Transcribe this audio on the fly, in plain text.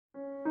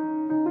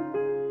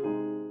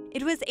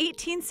It was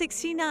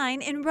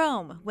 1869 in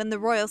Rome when the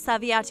royal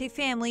Salviati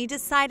family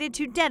decided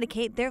to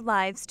dedicate their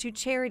lives to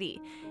charity.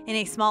 In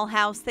a small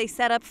house, they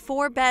set up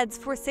 4 beds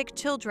for sick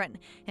children,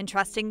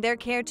 entrusting their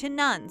care to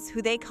nuns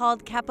who they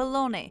called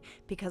capellone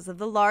because of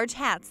the large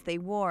hats they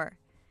wore.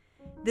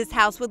 This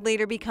house would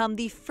later become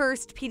the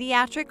first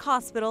pediatric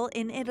hospital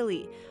in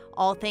Italy,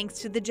 all thanks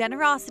to the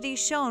generosity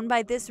shown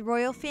by this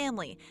royal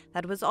family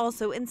that was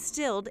also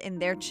instilled in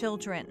their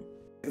children.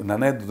 Un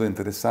aneddoto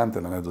interessante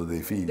è l'aneddoto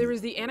dei figli. There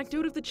is the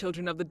anecdote of the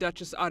children of the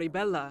Duchess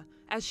Arabella,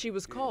 as she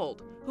was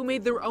called, who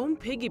made their own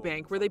piggy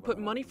bank where they put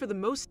money for the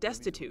most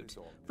destitute,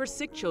 for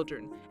sick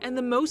children, and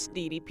the most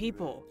needy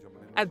people.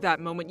 At that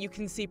moment, you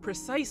can see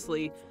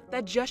precisely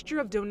that gesture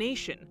of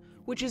donation,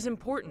 which is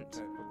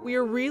important. We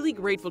are really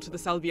grateful to the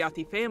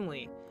Salviati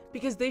family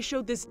because they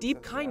showed this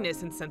deep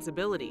kindness and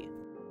sensibility.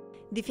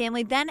 The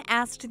family then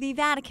asked the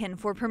Vatican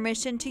for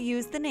permission to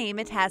use the name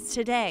it has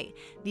today,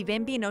 the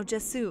Bambino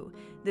Gesù.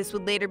 This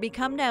would later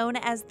become known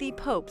as the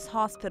Pope's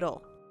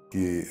Hospital.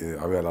 Those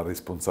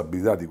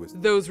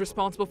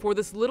responsible for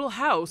this little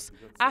house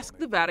asked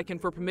the Vatican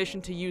for permission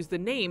to use the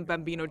name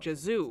Bambino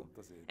Gesù,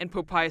 and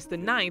Pope Pius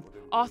IX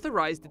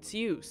authorized its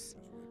use.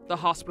 The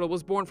hospital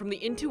was born from the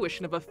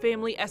intuition of a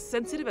family as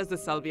sensitive as the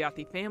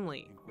Salviati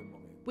family.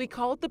 We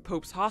call it the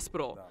Pope's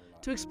Hospital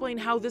to explain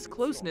how this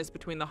closeness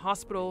between the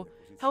hospital,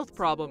 health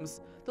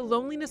problems, the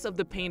loneliness of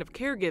the pain of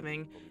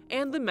caregiving,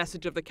 and the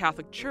message of the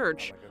Catholic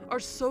Church are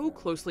so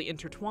closely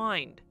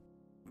intertwined.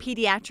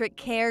 Pediatric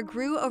care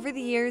grew over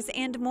the years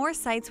and more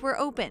sites were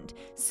opened.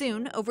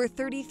 Soon, over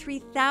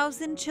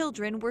 33,000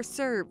 children were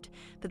served.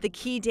 But the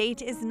key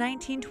date is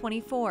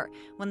 1924,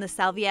 when the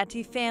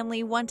Salviati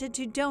family wanted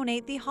to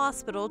donate the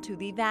hospital to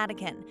the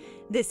Vatican.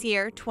 This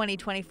year,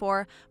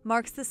 2024,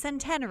 marks the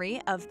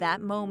centenary of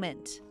that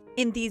moment.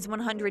 In these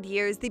 100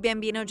 years, the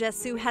Bambino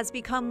Gesù has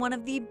become one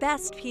of the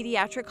best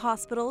pediatric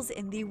hospitals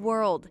in the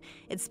world.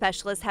 Its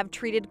specialists have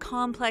treated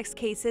complex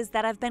cases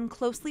that have been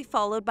closely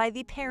followed by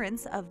the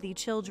parents of the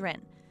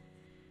children.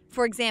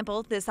 For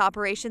example, this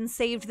operation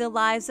saved the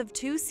lives of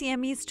 2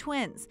 Siamese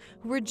twins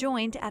who were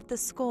joined at the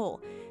skull.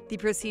 The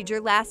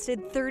procedure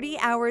lasted 30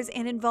 hours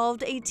and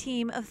involved a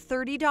team of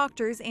 30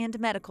 doctors and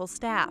medical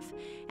staff.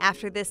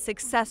 After this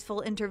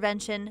successful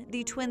intervention,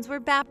 the twins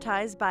were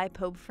baptized by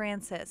Pope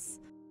Francis.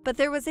 But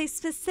there was a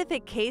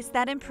specific case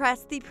that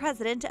impressed the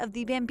president of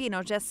the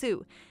Bambino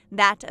Gesù,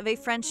 that of a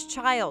French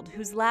child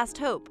whose last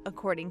hope,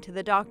 according to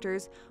the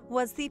doctors,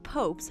 was the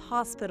Pope's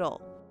hospital.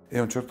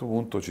 At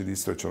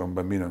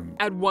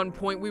one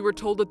point, we were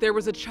told that there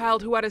was a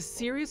child who had a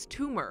serious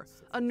tumor,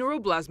 a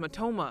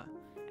neuroblasmatoma,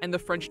 and the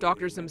French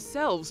doctors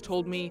themselves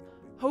told me,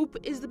 "Hope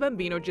is the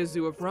Bambino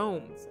Gesù of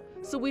Rome."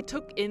 So we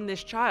took in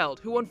this child,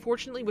 who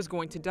unfortunately was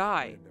going to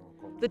die.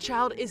 The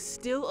child is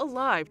still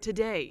alive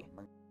today.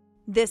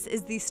 This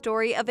is the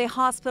story of a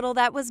hospital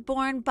that was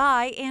born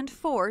by and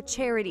for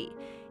charity,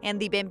 and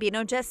the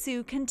Bambino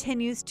Gesù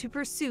continues to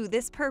pursue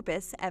this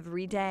purpose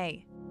every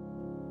day.